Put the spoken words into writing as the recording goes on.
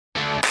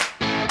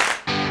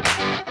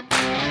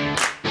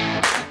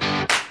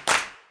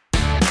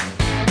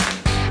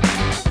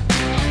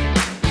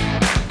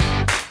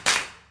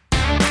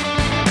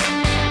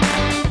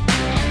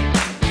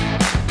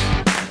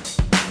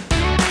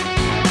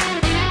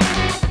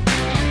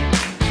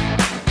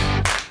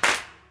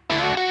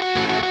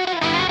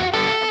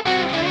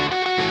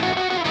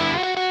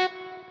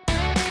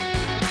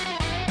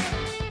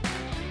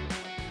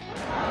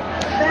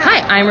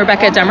I'm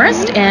Rebecca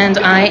Demarest, and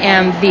I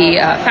am the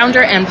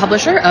founder and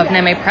publisher of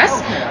Neme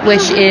Press,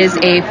 which is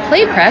a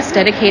play press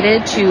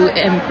dedicated to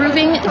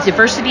improving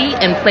diversity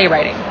in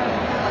playwriting.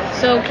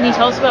 So can you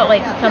tell us about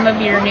some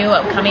of your new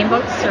upcoming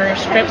books or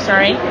strips,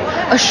 sorry?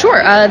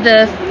 Sure.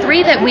 The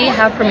three that we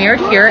have premiered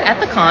here at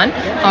the con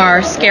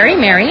are Scary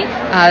Mary,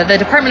 The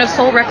Department of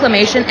Soul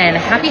Reclamation, and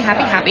Happy,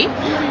 Happy,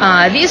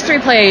 Happy. These three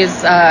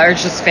plays are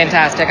just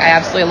fantastic. I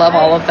absolutely love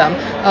all of them.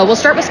 We'll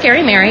start with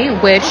Scary Mary,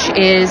 which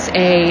is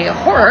a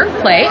horror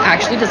play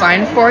actually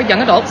designed for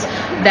young adults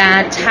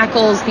that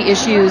tackles the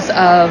issues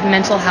of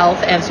mental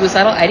health and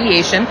suicidal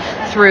ideation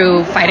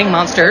through fighting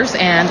monsters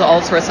and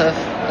all sorts of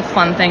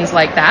fun things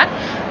like that.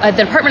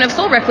 The Department of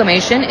Soul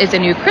Reclamation is a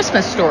new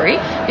Christmas story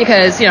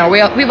because,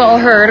 we've all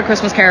heard A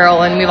Christmas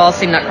Carol and we've all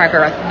seen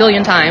Nutcracker a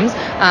billion times.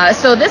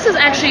 So this is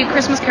actually A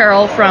Christmas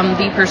Carol from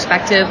the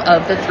perspective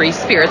of the three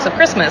spirits of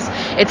Christmas.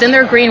 It's in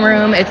their green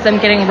room. It's them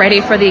getting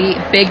ready for the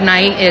big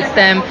night. It's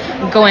them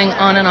going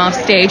on and off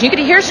stage. You get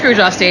to hear Scrooge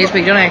off stage, but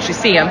you don't actually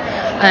see him.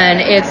 And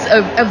it's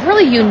a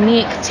really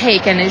unique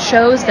take, and it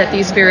shows that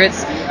these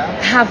spirits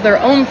have their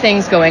own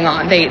things going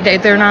on.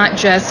 They're not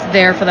just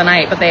there for the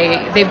night, but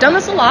they've done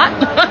this a lot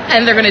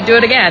and they're going to do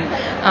it again.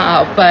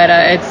 But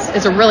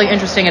it's a really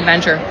interesting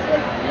adventure.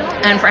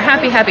 And for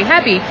Happy, Happy,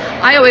 Happy,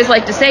 I always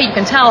like to say you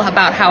can tell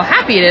about how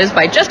happy it is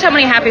by just how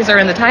many happies are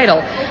in the title.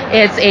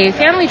 It's a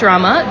family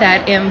drama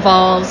that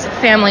involves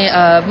family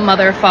of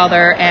mother,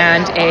 father,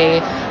 and a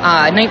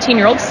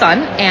 19-year-old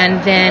son,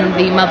 and then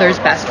the mother's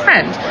best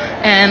friend.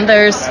 And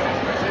there's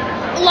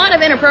a lot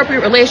of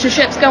inappropriate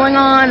relationships going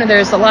on, and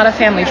there's a lot of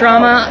family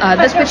drama.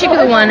 This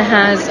particular one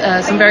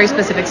has some very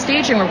specific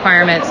staging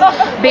requirements.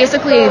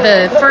 Basically,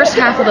 the first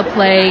half of the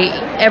play,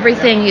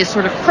 everything is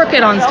sort of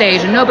crooked on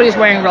stage, and nobody's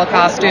wearing real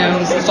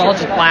costumes. It's all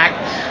just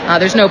black.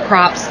 There's no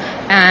props.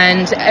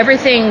 And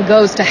everything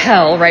goes to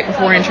hell right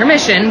before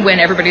intermission when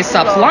everybody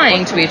stops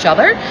lying to each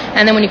other.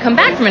 And then when you come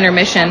back from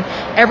intermission,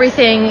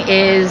 everything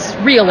is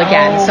real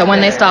again. So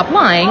when they stop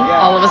lying,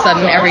 all of a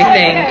sudden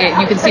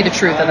you can see the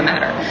truth of the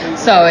matter.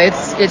 So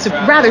it's a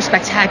rather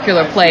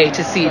spectacular play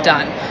to see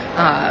done.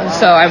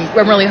 So I'm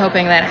really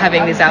hoping that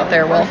having these out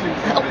there will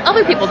help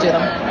other people do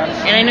them.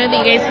 And I know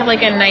that you guys have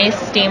a nice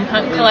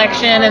steampunk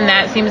collection, and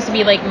that seems to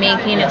be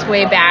making its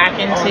way back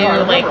into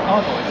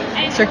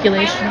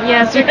circulation.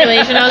 Yeah,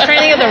 circulation. I was trying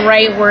to think of the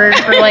right word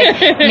for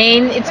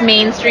it's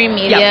mainstream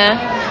media.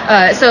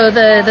 Yep. So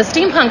the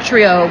Steampunk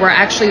Trio were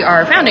actually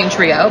our founding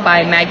trio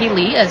by Maggie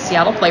Lee, a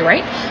Seattle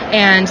playwright,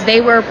 and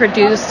they were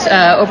produced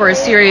over a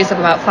series of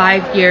about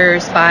 5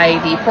 years by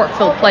the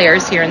Portville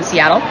Players here in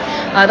Seattle.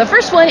 The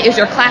first one is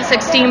your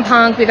classic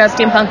steampunk. We got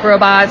steampunk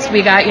robots.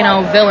 We got,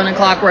 villain and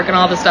clockwork and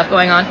all this stuff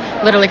going on,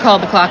 literally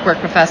called The Clockwork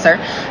Professor.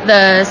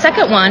 The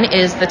second one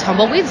is the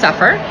Tumbleweed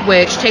Zephyr,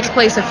 which takes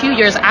place a few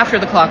years after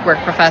The Clockwork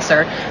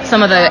Professor.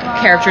 Some of the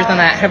characters in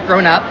that have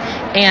grown up,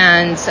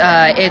 and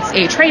it's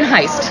a train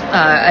heist,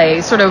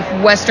 a sort of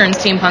Western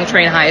steampunk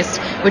train heist,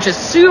 which is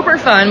super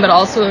fun, but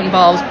also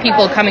involves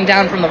people coming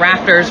down from the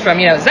rafters from,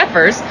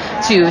 Zephyrs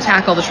to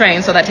tackle the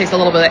train, so that takes a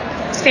little bit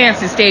of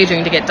fancy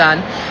staging to get done.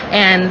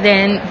 And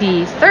then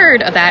the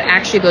third of that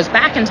actually goes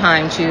back in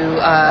time to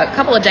a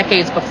couple of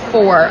decades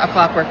before A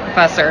Clockwork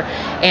Professor,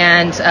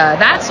 and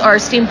that's our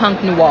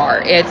steampunk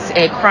noir. It's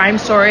a crime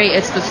story.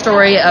 It's the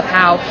story of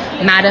how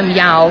Madame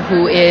Yao,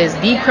 who is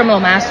the criminal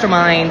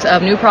mastermind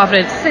of New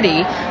Providence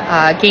City,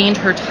 gained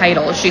her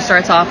title. She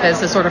starts off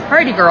as a sort of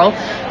party girl,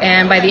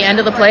 and by the end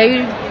of the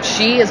play,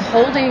 she is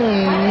holding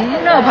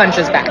no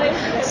punches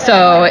back.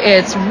 So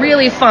it's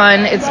really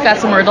fun. It's got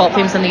some more adult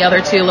themes than the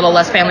other two, a little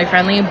less family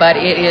friendly, but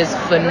it is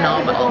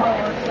phenomenal.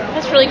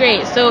 That's really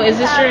great. So is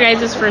this your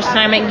guys' first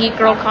time at Geek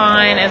Girl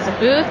Con as a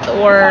booth,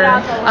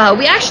 or?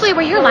 We actually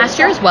were here last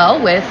year as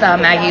well with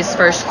Maggie's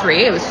first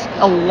three. It was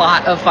a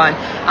lot of fun.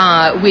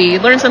 We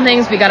learned some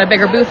things. We got a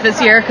bigger booth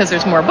this year because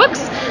there's more books.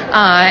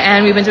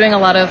 And we've been doing a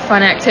lot of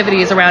fun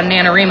activities around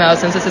NaNoWriMo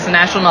since this is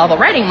National Novel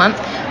Writing Month.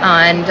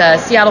 And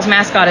Seattle's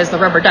mascot is the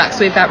rubber duck.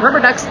 So we've got rubber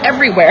ducks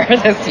everywhere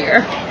this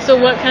year. So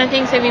what kind of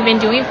things have you been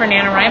doing for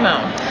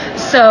NaNoWriMo?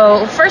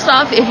 So first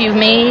off, if you've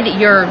made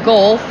your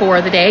goal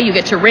for the day, you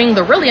get to ring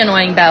the really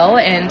annoying bell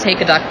and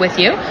take a duck with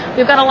you.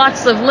 We've got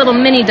lots of little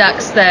mini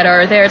ducks that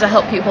are there to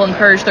help people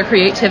encourage their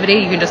creativity.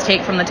 You can just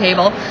take from the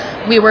table.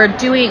 We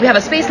have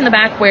a space in the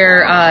back where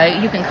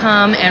you can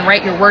come and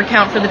write your word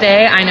count for the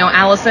day. I know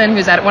Allison,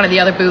 who's at one of the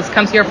other booths,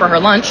 comes here for her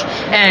lunch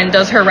and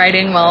does her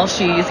writing while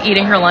she's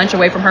eating her lunch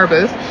away from her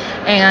booth.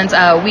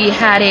 And we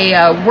had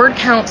a word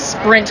count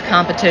sprint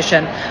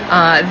competition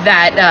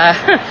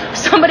that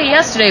somebody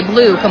yesterday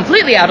blew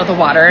completely out of the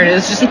water, and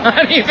it's just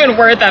not even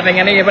worth having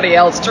anybody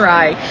else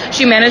try.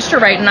 She managed to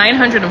write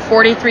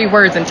 943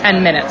 words in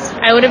 10 minutes.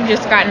 I would have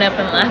just gotten up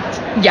and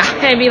left. Yeah.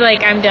 I'd be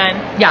like, I'm done.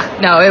 Yeah,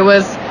 no, it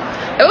was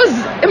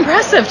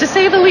impressive, to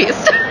say the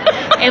least.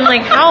 And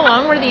how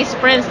long were these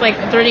sprints?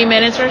 30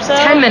 minutes or so?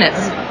 10 minutes.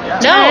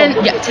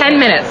 No. 10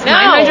 minutes. No.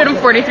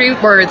 943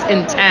 words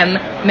in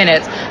 10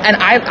 minutes. And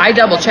I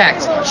double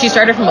checked. She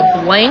started from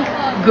a blank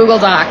Google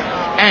Doc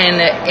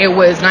and it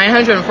was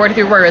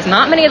 943 words.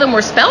 Not many of them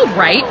were spelled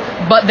right,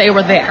 but they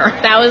were there.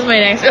 That was my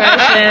next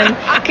question.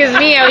 Because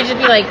me, I would just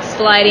be like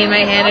sliding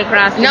my hand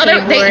across the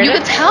keyboard. You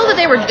could tell that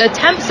they were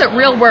attempts at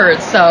real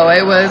words. So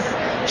it was,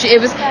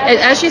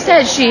 as she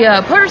said, she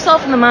put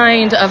herself in the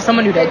mind of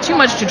someone who'd had too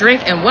much to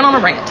drink and went on a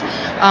rant.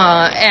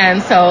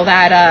 And so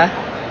that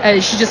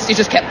she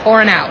just kept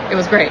pouring out. It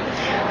was great.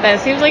 That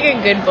seems like a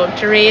good book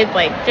to read.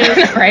 Like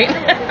just right?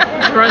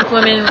 drunk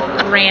women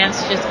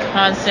rants just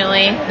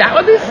constantly. That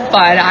would be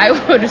fun. I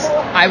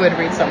would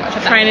read so much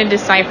of that. Trying to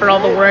decipher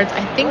all the words.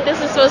 I think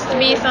this is supposed to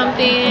be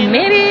something.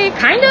 Maybe,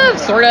 kind of,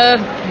 sort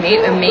of,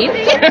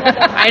 maybe.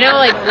 I know,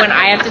 like, when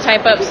I have to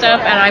type up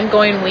stuff and I'm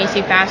going way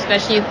too fast,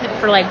 especially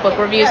for, like, book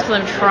reviews,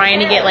 because I'm trying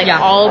to get, like,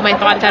 all of my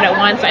thoughts out at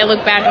once. I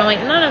look back and I'm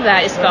like, none of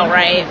that is spelled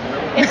right.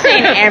 It's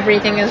saying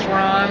everything is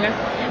wrong.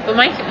 But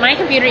my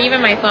computer,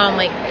 even my phone,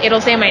 like,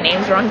 it'll say my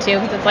name's wrong, too,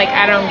 because it's like,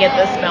 I don't get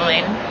the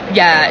spelling.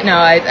 Yeah, no,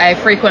 I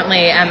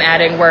frequently am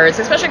adding words,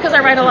 especially because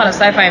I write a lot of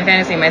sci-fi and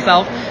fantasy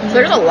myself. So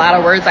there's a lot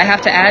of words I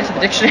have to add to the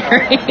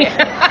dictionary.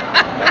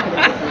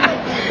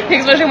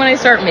 Especially when I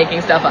start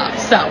making stuff up.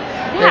 So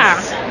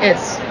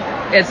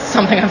it's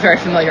something I'm very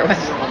familiar with.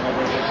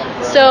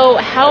 So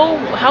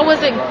how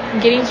was it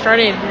getting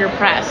started, your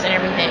press and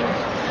everything?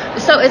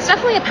 So it's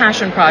definitely a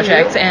passion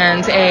project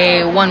and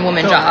a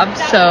one-woman job.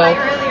 So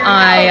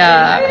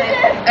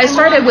I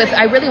started with,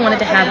 I really wanted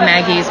to have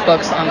Maggie's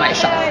books on my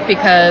shelf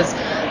because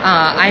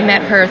I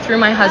met her through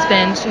my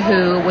husband,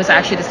 who was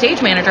actually the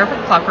stage manager for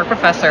Clockwork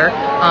Professor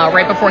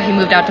right before he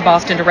moved out to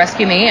Boston to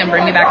rescue me and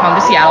bring me back home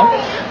to Seattle.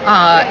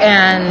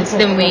 And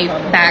then we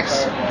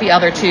backed the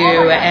other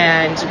two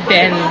and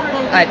been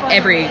at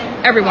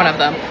every one of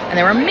them. And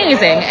they were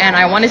amazing, and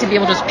I wanted to be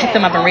able to just pick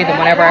them up and read them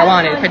whenever I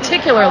wanted,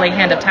 particularly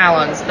Hand of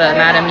Talons, the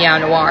Madame Yao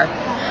Noir.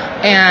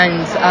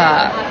 And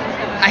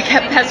I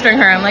kept pestering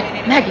her. I'm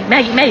like,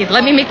 Maggie,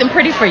 let me make them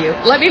pretty for you.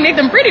 Let me make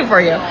them pretty for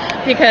you.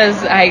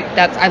 Because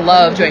I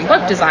love doing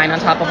book design on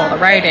top of all the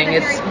writing.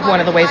 It's one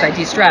of the ways I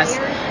de-stress.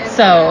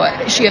 So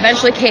she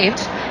eventually caved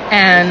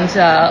and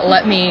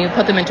let me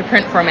put them into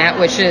print format,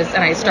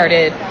 and I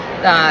started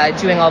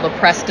doing all the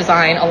press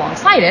design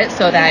alongside it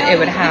so that it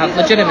would have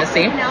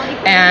legitimacy.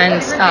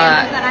 And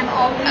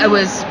I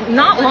was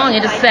not long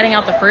into setting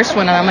out the first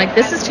one, and I'm like,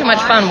 this is too much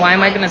fun. Why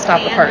am I going to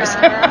stop the first?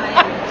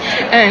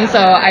 And so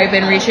I've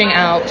been reaching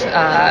out.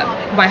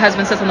 My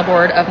husband sits on the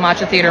board of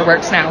Matcha Theater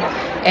Works now,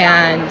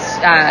 and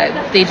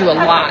they do a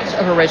lot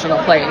of original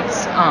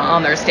plays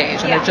on their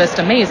stage, and they're just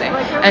amazing.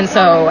 And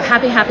so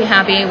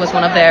Happy was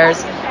one of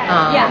theirs.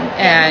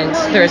 And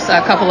there's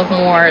a couple of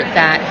more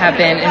that have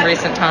been in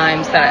recent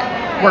times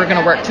that we're going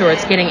to work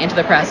towards getting into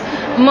the press.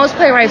 Most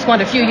playwrights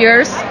want a few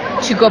years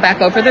to go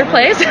back over their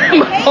plays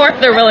before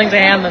they're willing to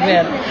hand them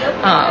in.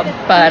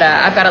 But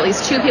I've got at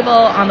least 2 people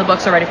on the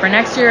books already for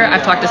next year.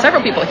 I've talked to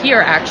several people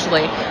here,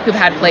 actually, who've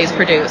had plays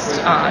produced,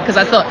 because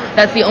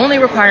that's the only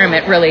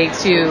requirement, really,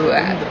 to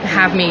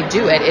have me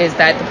do it, is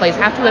that the plays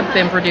have to have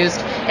been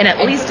produced in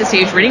at least a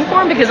stage reading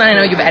form, because I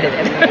know you've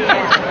edited.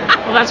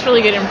 Well, that's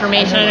really good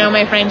information. I know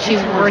my friend,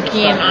 she's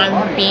working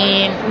on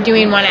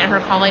doing one at her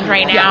college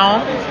right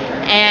now.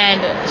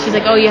 And she's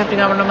like, oh, you have to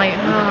go. And I'm like,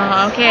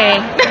 oh, okay.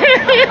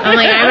 I'm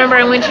like, I remember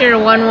I went to your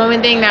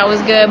one-woman thing. That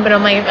was good. But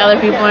I'm like, if other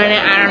people are in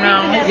it, I don't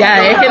know.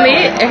 Yeah,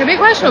 it can be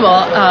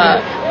questionable.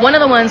 One of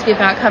the ones we've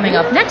got coming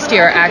up next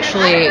year,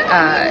 actually,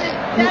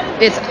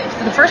 it's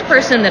the first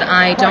person that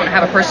I don't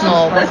have a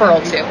personal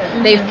referral to.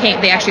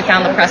 They actually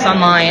found the press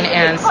online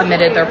and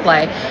submitted their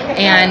play.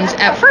 And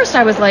at first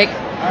I was like,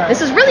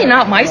 this is really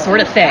not my sort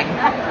of thing.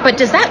 But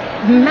does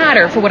that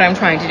matter for what I'm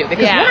trying to do?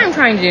 Because what I'm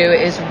trying to do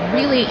is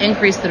really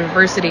increase the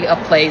diversity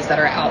of plays that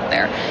are out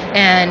there.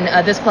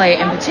 And this play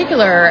in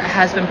particular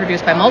has been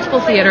produced by multiple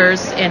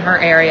theaters in her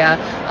area.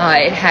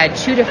 It had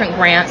 2 different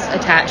grants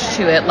attached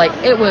to it. Like,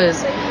 it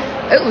was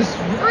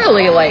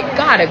really, like,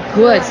 got a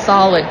good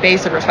solid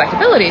base of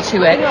respectability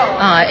to it.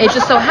 It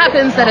just so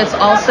happens that it's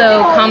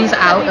also comes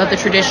out of the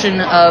tradition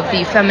of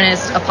the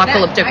feminist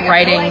apocalyptic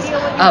writings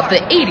of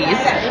the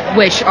 80s,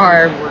 which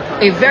are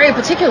a very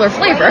particular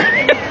flavor.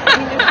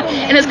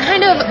 And it's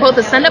kind of both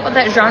a send-up of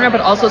that genre, but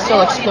also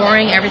still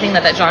exploring everything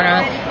that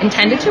genre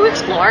intended to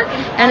explore,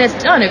 and it's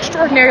done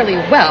extraordinarily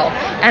well.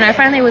 And I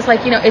finally was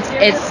like, it's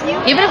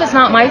even if it's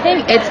not my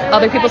thing, it's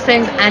other people's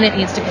things, and it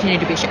needs to continue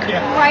to be shared.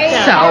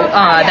 So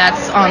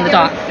that's on the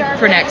dock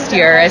for next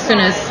year. As soon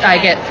as I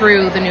get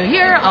through the new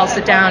year, I'll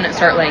sit down and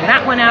start laying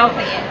that one out,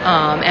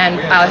 and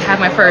I'll have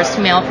my first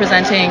male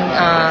presenting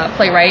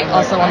playwright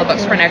also on the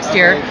books for next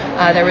year.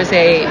 There was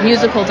a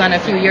musical done a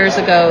few years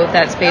ago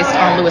that's based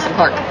on Lewis and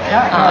Clark.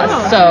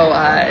 So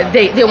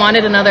they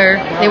wanted another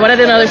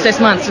 6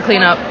 months to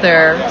clean up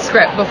their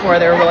script before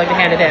they were willing to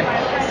hand it in.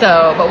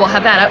 So, but we'll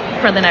have that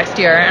up for the next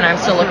year, and I'm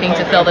still looking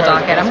to fill the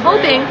docket. I'm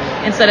hoping,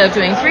 instead of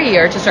doing 3 a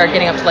year, to start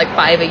getting up to like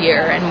 5 a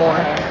year and more.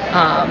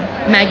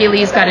 Maggie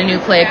Lee's got a new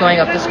play going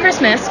up this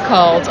Christmas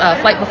called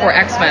Flight Before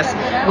Xmas,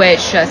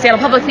 which Seattle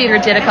Public Theater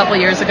did a couple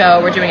years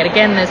ago. We're doing it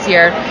again this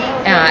year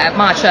at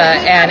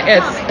Matcha, and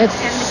it's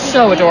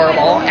so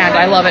adorable, and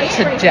I love it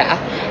to death.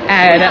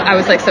 And I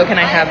was like, so can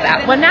I have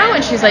that one now?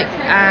 And she's like,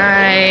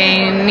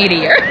 I need a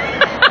year.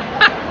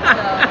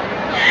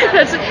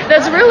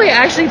 That's really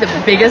actually the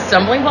biggest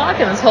stumbling block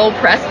in this whole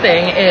press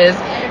thing is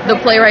the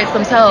playwrights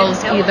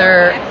themselves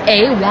either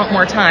A, want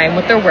more time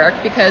with their work,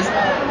 because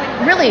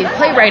really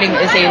playwriting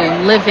is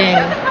a living,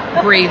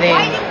 breathing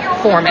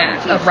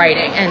format of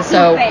writing, and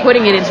so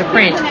putting it into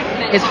print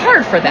is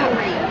hard for them.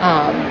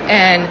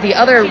 And the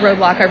other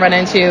roadblock I run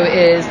into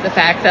is the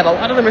fact that a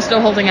lot of them are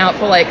still holding out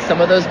for like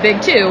some of those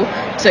big two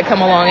to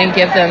come along and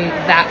give them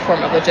that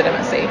form of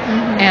legitimacy.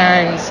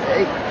 And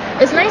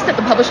it's nice that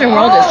the publishing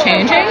world is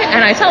changing,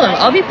 and I tell them,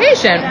 I'll be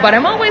patient, but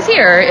I'm always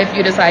here if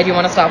you decide you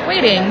want to stop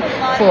waiting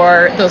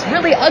for those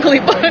really ugly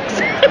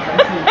books.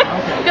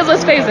 Because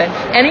let's face it,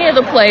 any of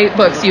the play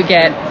books you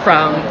get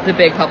from the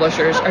big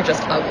publishers are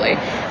just ugly.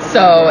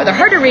 So they're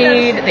hard to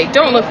read, they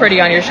don't look pretty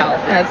on your shelf.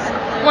 That's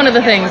one of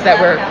the things that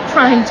we're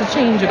trying to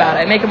change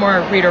about it, make it more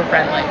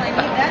reader-friendly.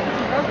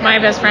 My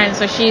best friend,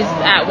 so she's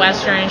at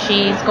Western,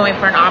 she's going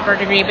for an opera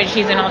degree, but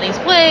she's in all these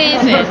plays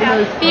and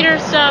theater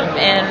stuff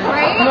and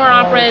more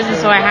operas, and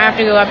so I have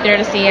to go up there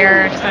to see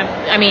her.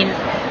 I mean,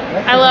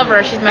 I love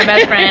her. She's my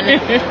best friend.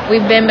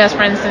 We've been best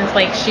friends since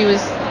like she was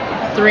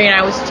 3 and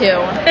I was 2.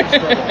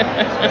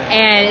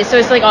 And so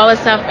it's like all this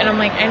stuff, and I'm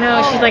like, I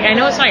know. She's like, I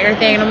know it's not your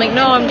thing, and I'm like,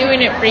 no, I'm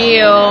doing it for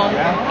you.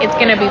 It's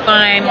gonna be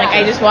fine. Like,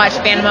 I just watched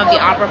Phantom of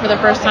the Opera for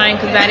the first time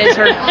because that is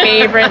her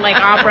favorite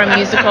like opera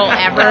musical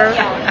ever.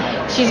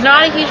 She's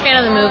not a huge fan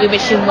of the movie, but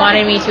she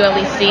wanted me to at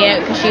least see it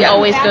because she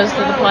always goes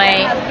to the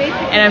play,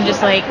 and I'm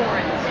just like,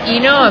 you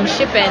know, I'm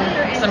shipping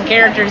some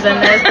characters in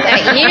this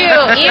that you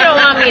don't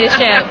want me to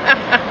ship,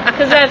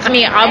 because that's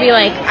me. I'll be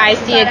like, I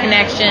see a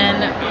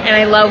connection, and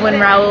I love when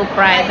Raoul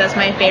cries. That's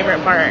my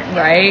favorite part.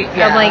 Right?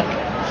 Yeah. I'm like,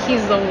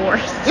 he's the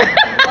worst.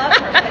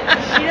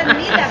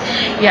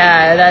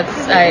 Yeah,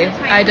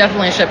 I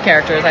definitely ship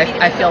characters.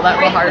 I feel that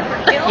real hard.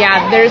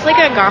 Yeah, there's like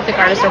a gothic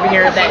artist over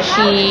here that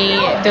she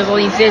does all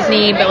these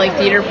Disney but like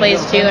theater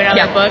plays too and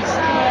other books.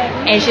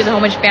 And she's a whole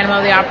bunch of Phantom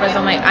of the Operas.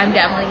 I'm like, I'm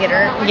definitely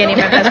getting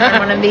my best friend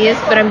one of these,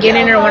 but I'm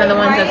getting her one of the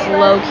ones that's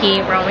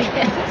low-key romance.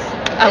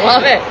 I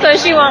love it. So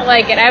she won't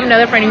like it. I have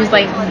another friend who's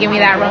like, give me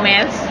that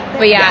romance.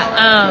 But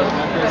yeah,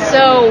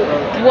 so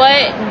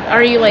what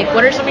are you like,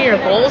 what are some of your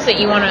goals that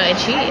you want to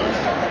achieve?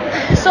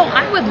 So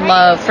I would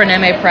love for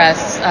Neme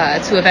Press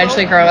to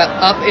eventually grow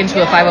up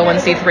into a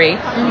 501c3.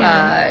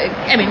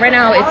 I mean, right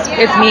now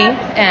it's me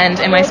and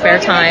in my spare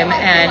time,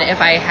 and if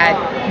I had,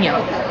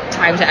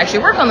 time to actually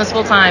work on this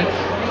full time,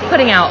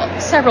 putting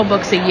out several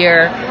books a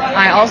year.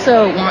 I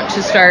also want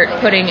to start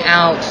putting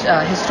out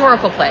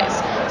historical plays.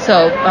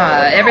 So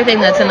everything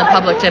that's in the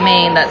public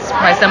domain that's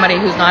by somebody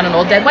who's not an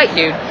old dead white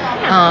dude,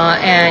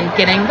 and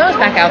getting those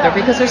back out there,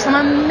 because there's some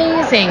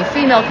amazing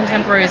female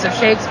contemporaries of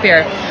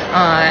Shakespeare,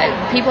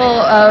 people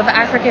of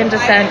African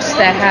descent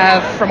that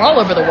have, from all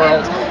over the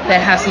world,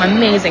 that have some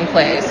amazing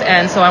plays.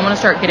 And so I want to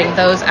start getting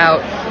those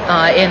out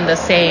in the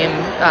same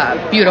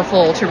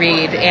beautiful to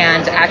read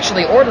and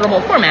actually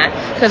orderable format,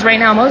 because right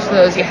now most of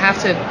those you have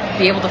to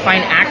be able to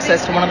find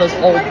access to one of those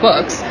old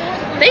books.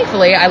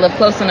 Thankfully, I live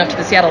close enough to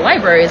the Seattle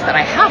libraries that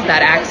I have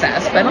that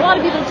access, but a lot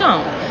of people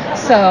don't.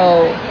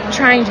 So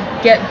trying to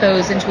get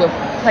those into a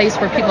place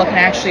where people can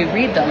actually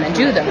read them and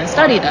do them and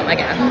study them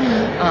again.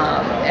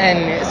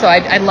 And so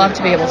I'd love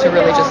to be able to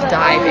really just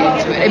dive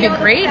into it. It'd be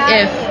great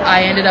if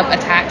I ended up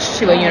attached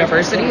to a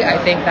university. I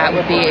think that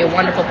would be a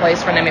wonderful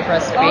place for Neme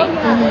Press to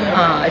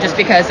be, just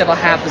because it'll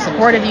have the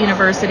support of the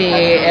university.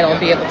 It'll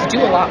be able to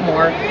do a lot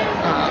more.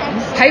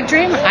 Pipe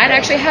dream, I'd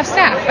actually have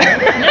staff.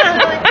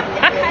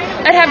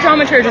 I'd have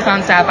dramaturgists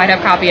on staff. I'd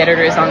have copy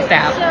editors on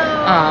staff.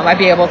 I'd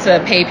be able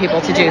to pay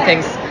people to do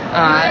things.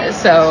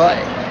 So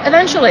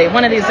eventually,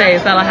 one of these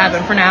days, that'll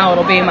happen. For now,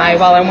 it'll be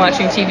while I'm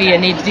watching TV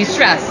and need to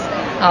de-stress,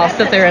 I'll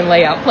sit there and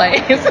lay out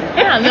plays.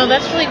 Yeah, no,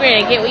 that's really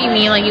great. I get what you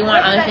mean. Like, you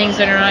want other things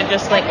that are not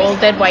just like old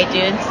dead white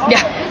dudes.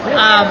 Yeah.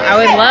 I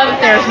would love if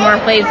there was more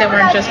plays that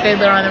weren't just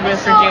Fiddler on the Roof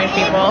for Jewish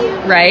people.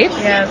 Right?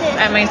 Yes.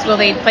 At my school,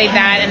 they played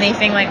that and they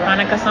sang like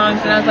Hanukkah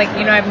songs, and I was like,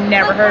 I've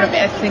never heard of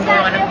a single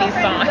one of these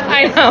songs.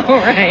 I know,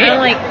 right?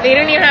 I'm like, they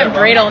don't even have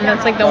dreidel, and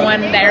that's like the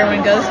one that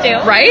everyone goes to.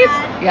 Right?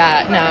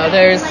 Yeah. No,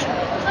 there's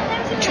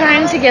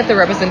trying to get the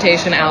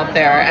representation out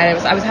there, and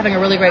I was having a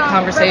really great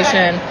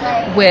conversation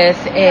with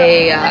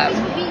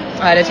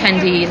an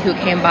attendee who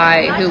came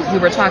by who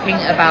were talking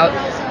about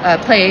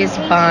plays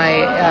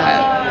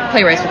by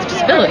playwrights with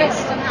disabilities,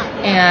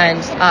 and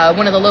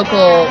one of the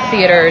local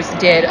theaters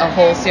did a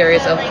whole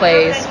series of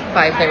plays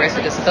by playwrights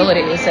with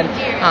disabilities,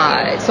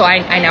 and so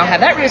I now have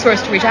that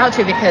resource to reach out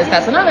to, because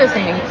that's another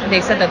thing. They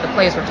said that the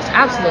plays were just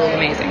absolutely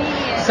amazing,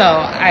 so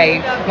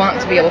I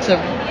want to be able to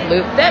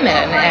loop them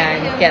in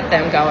and get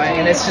them going,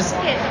 and it's just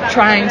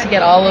trying to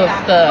get all of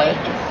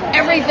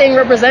everything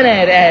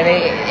represented and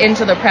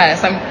into the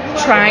press. I'm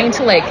trying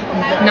to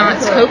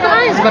not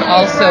tokenize, but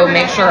also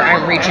make sure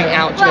I'm reaching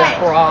out to as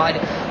broad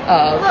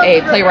of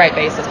a playwright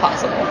base as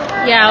possible.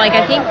 Yeah, like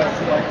I think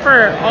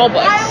for all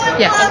books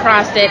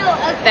across it,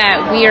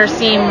 that we are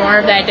seeing more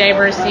of that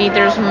diversity.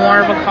 There's more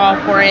of a call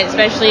for it,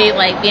 especially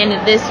like the end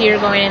of this year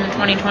going into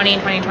 2020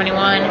 and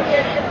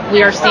 2021.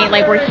 We are seeing,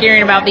 like, we're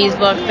hearing about these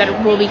books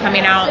that will be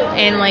coming out,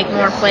 and like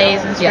more plays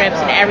and scripts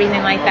and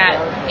everything like that.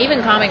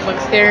 Even comic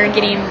books, they're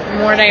getting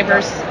more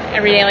diverse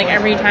every day. Like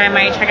every time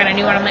I check out a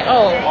new one, I'm like,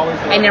 oh,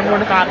 I never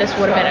would have thought this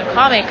would have been a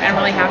comic. I'm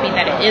really happy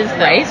that it is,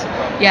 though. Right?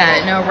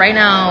 Yeah, no, right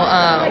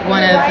now,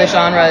 one of the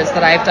genres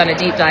that I've done a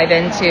deep dive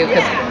into,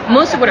 because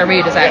most of what I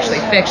read is actually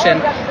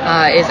fiction,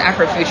 is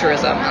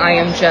Afrofuturism. I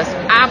am just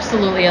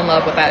absolutely in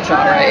love with that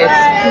genre. It's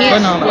Can you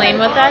phenomenal. explain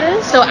what that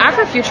is? So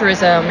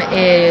Afrofuturism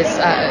is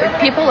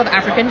people of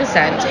African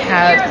descent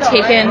have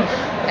taken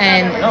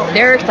and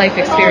their life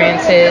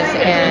experiences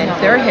and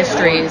their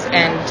histories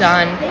and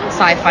done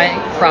sci-fi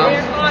from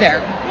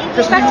their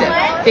perspective,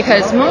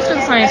 because most of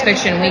the science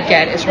fiction we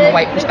get is from a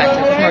white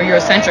perspective, from a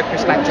Eurocentric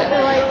perspective,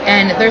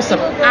 and there's some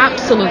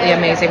absolutely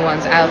amazing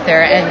ones out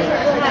there. And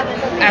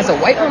as a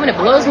white woman, it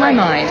blows my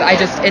mind.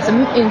 It's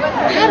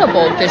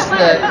incredible just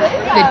the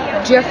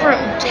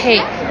different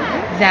take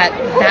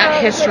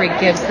that history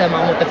gives them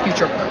on what the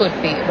future could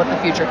be, what the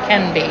future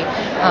can be.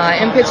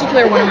 In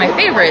particular, one of my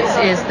favorites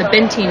is the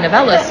Binti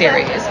novella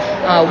series.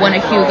 Won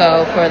a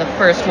Hugo for the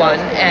first one,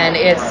 and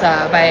it's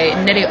by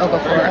Nnedi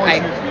Okorafor. I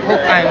hope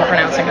I'm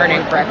pronouncing her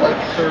name correctly,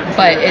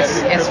 but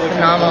it's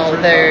phenomenal.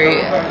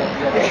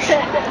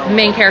 The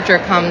main character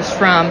comes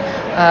from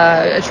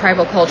a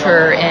tribal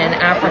culture in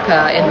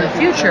Africa in the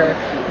future,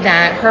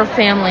 that her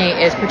family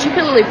is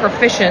particularly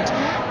proficient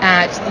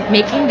at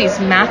making these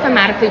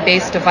mathematically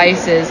based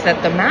devices,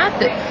 that the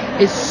math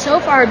is so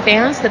far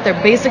advanced that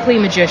they're basically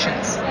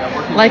magicians.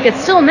 Like, it's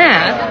still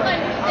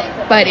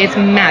math, but it's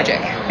magic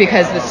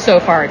because it's so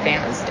far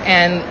advanced.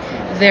 And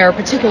they're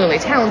particularly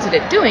talented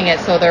at doing it,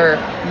 so they're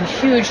in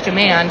huge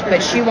demand.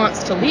 But she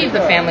wants to leave the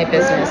family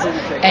business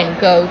and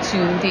go to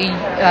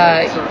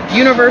the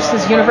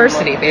universe's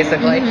university,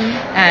 basically.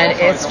 And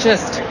it's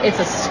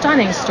a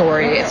stunning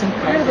story. It's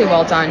incredibly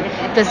well done.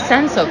 The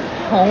sense of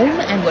home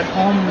and what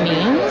home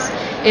means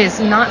is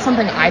not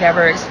something I'd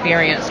ever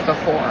experienced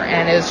before,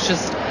 and it's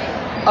just,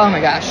 oh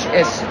my gosh,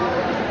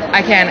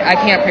 I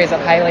can't praise it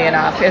highly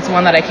enough. It's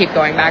one that I keep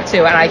going back to,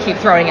 and I keep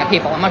throwing at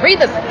people. I'm like, read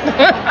this.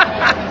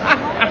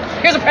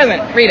 Here's a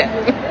present. Read it.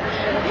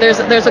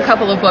 There's a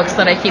couple of books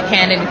that I keep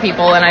handing to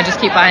people, and I just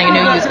keep buying a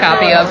new used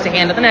copy of to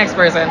hand to the next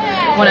person.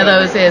 One of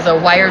those is A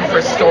Wired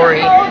for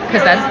Story,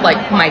 because that's like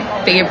my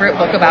favorite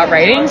book about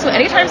writing. So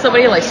anytime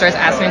somebody like starts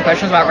asking me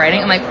questions about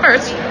writing, I'm like,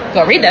 first,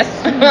 go read this,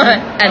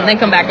 and then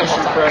come back and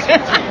we'll talk.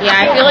 Yeah,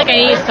 I feel like I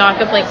need to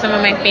stock up like some of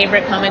my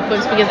favorite comic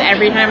books, because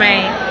every time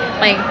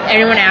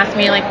everyone asks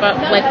me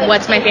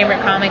what's my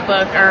favorite comic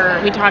book, or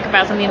we talk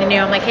about something new,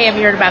 I'm like, hey, have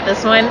you heard about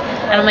this one?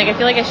 And I'm like, I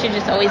feel like I should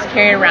just always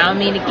carry around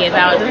me to give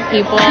out to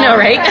people. I know,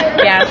 right?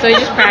 Yeah, so it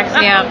just cracks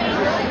me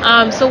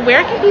up. So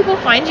where can people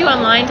find you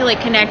online to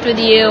like connect with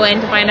you and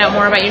to find out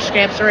more about your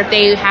scripts, or if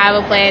they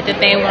have a play that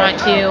they want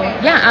to?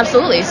 Yeah,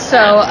 absolutely.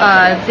 So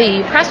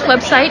the press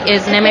website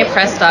is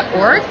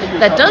nemepress.org.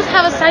 That does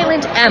have a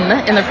silent M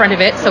in the front of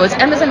it, so it's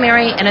M as in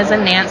Mary, N as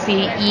in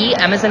Nancy, E,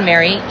 M as in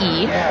Mary,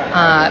 E,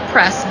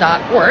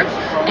 press.org.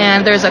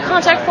 And there's a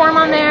contact form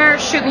on there.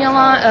 Shoot me a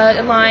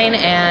line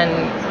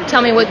and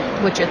tell me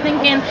what you're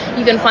thinking.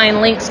 You can find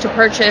links to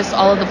purchase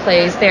all of the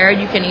plays there.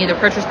 You can either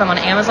purchase them on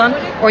Amazon,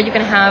 or you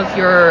can have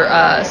your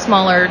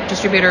smaller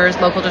distributors,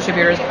 local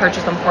distributors,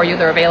 purchase them for you.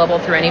 They're available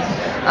through any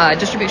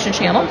distribution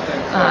channel.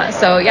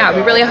 So yeah,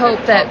 we really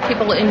hope that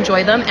people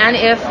enjoy them. And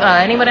if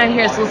anyone out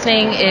here is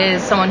listening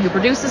is someone who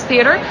produces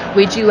theater,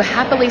 we do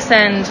happily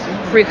send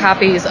free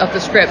copies of the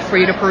script for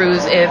you to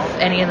peruse if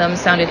any of them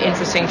sounded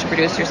interesting to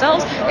produce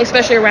yourselves,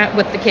 especially around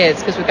with the kids,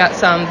 because we've got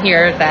some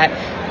here that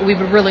we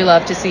would really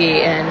love to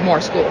see in more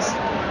schools.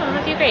 Oh,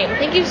 that'd be great.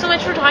 Thank you so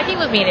much for talking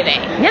with me today.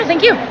 Yeah,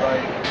 thank you.